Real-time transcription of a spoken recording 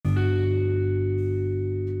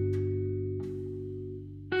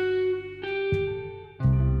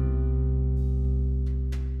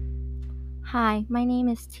Hi, my name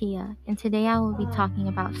is Tia, and today I will be talking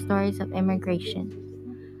about stories of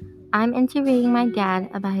immigration. I'm interviewing my dad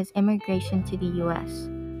about his immigration to the US,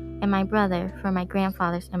 and my brother for my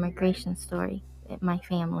grandfather's immigration story with my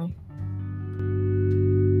family.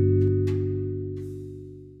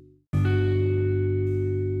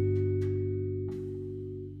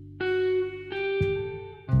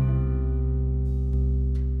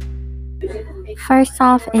 First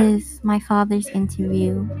off is my father's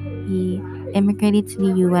interview. He immigrated to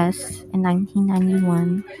the US in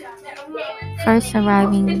 1991, first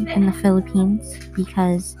arriving in the Philippines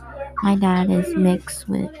because my dad is mixed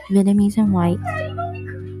with Vietnamese and white.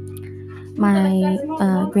 My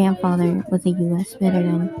grandfather was a U.S.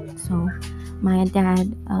 veteran, so my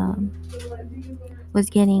dad was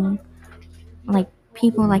getting, like,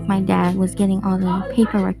 people like my dad was getting all the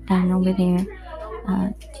paperwork done over there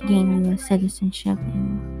to gain U.S. citizenship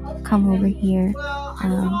and come over here.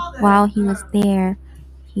 While he was there,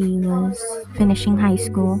 he was finishing high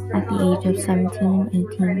school at the age of 17 and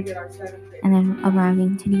 18, and then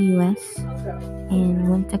arriving to the U.S. and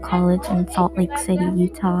went to college in Salt Lake City,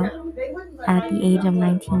 Utah at the age of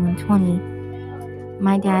 19 and 20.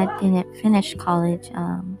 My dad didn't finish college.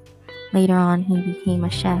 Later on, he became a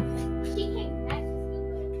chef.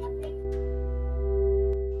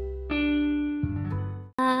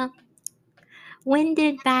 When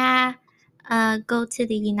did Ba go to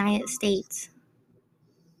the United States?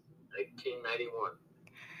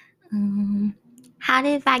 1991. How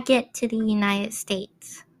did Ba get to the United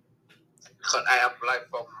States? Because I applied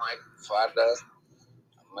for my father's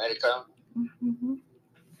America.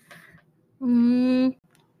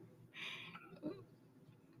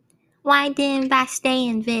 Why didn't Ba stay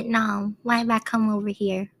in Vietnam? Why Ba come over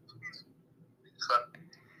here? Because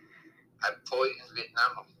I born in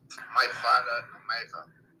Vietnam. My father in America.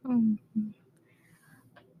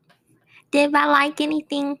 Did Ba like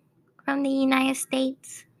anything from the United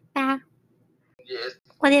States? Ba? Yes.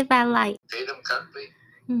 What did Ba like? Freedom country.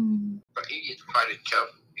 But easy to find a job,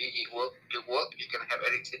 easy work. You work, you can have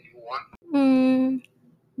anything you want.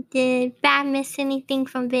 Did Ba miss anything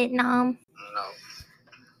from Vietnam? No.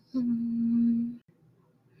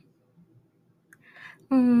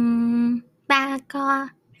 Ba có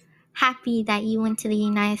happy that you went to the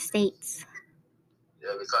United States?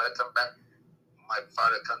 Yeah, because I come back my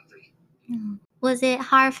father country. Was it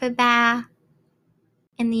hard for Ba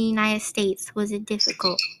in the United States? Was it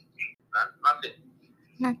difficult? Nothing.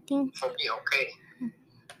 Nothing? For me, okay.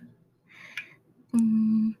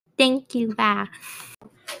 Thank you, Ba.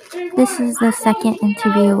 This is the second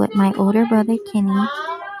interview with my older brother, Kenny.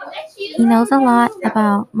 He knows a lot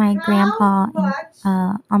about my grandpa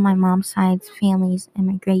and on my mom's side's family's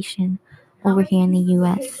immigration over here in the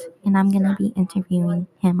U.S., and I'm going to be interviewing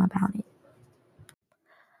him about it.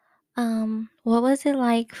 What was it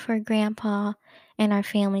like for Grandpa and our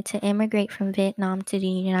family to immigrate from Vietnam to the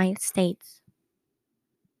United States?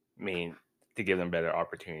 I mean, to give them better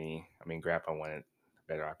opportunity. I mean, Grandpa wanted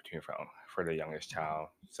better opportunity for the youngest child.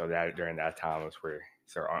 So that during that time was where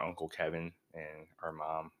our Uncle Kevin and our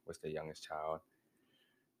mom was the youngest child.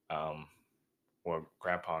 Well,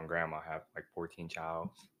 Grandpa and Grandma have like 14 child.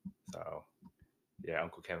 So yeah,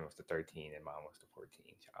 Uncle Kevin was the 13 and Mom was the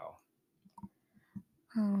 14 child.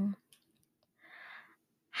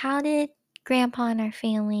 How did Grandpa and our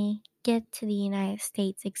family get to the United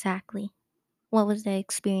States exactly? What was the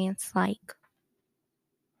experience like?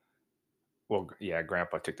 Well, yeah,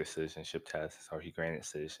 Grandpa took the citizenship test, so he granted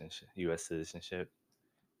citizenship, U.S. citizenship.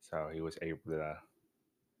 So he was able to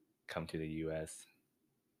come to the U.S.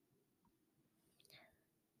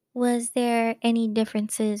 Was there any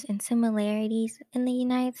differences and similarities in the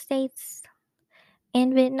United States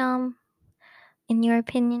and Vietnam, in your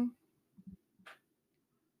opinion?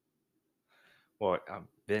 Well,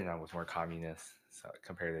 Vietnam was more communist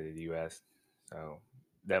compared to the U.S. So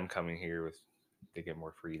them coming here was to get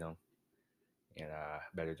more freedom and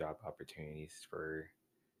better job opportunities for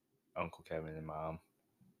Uncle Kevin and Mom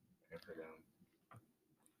and for them.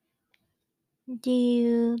 Do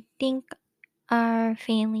you think our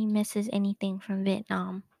family misses anything from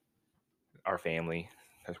Vietnam? Our family,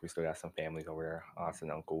 because we still got some families over there, aunts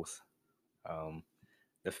and uncles.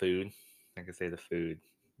 The food, I could say the food.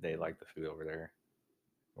 They like the food over there.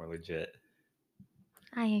 More legit.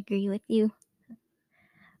 I agree with you.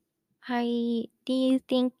 Do you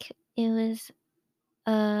think it was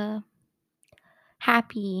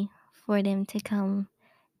happy for them to come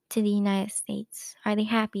to the United States? Are they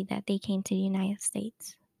happy that they came to the United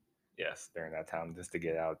States? Yes, during that time, just to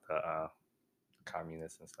get out the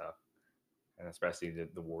communists and stuff, and especially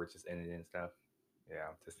the war just ended and stuff.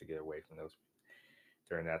 Yeah, just to get away from those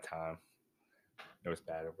during that time. know it's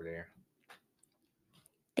bad over there.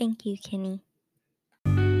 Thank you, Kenny.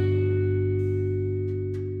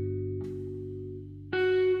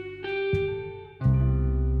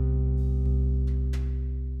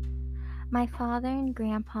 My father and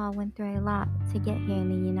grandpa went through a lot to get here in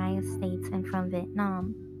the United States and from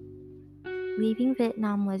Vietnam. Leaving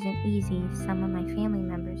Vietnam wasn't easy. Some of my family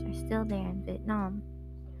members are still there in Vietnam.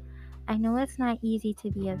 I know it's not easy to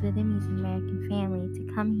be a Vietnamese American family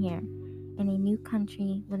to come here in a new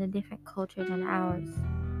country with a different culture than ours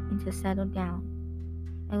and to settle down.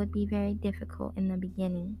 It would be very difficult in the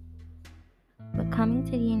beginning. But coming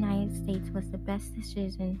to the United States was the best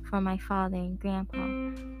decision for my father and grandpa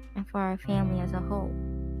and for our family as a whole,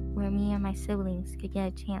 where me and my siblings could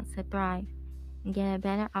get a chance to thrive and get a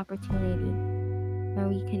better opportunity, where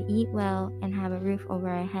we could eat well and have a roof over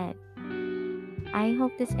our head. I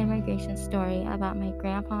hope this immigration story about my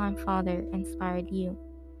grandpa and father inspired you.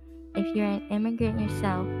 If you're an immigrant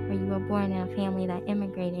yourself or you were born in a family that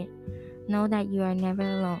immigrated, know that you are never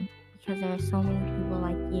alone because there are so many people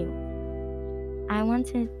like you. I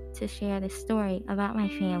wanted to share this story about my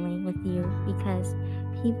family with you because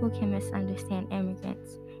people can misunderstand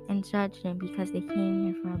immigrants and judge them because they came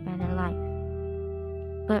here for a better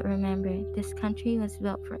life. But remember, this country was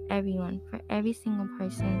built for everyone, for every single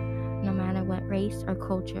person, no matter what race or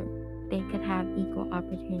culture. They could have equal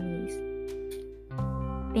opportunities.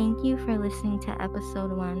 Thank you for listening to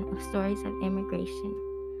episode 1 of Stories of Immigration.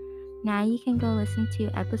 Now you can go listen to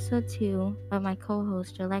episode 2 of my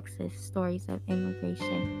co-host Alexis' Stories of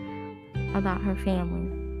Immigration about her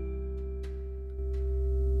family.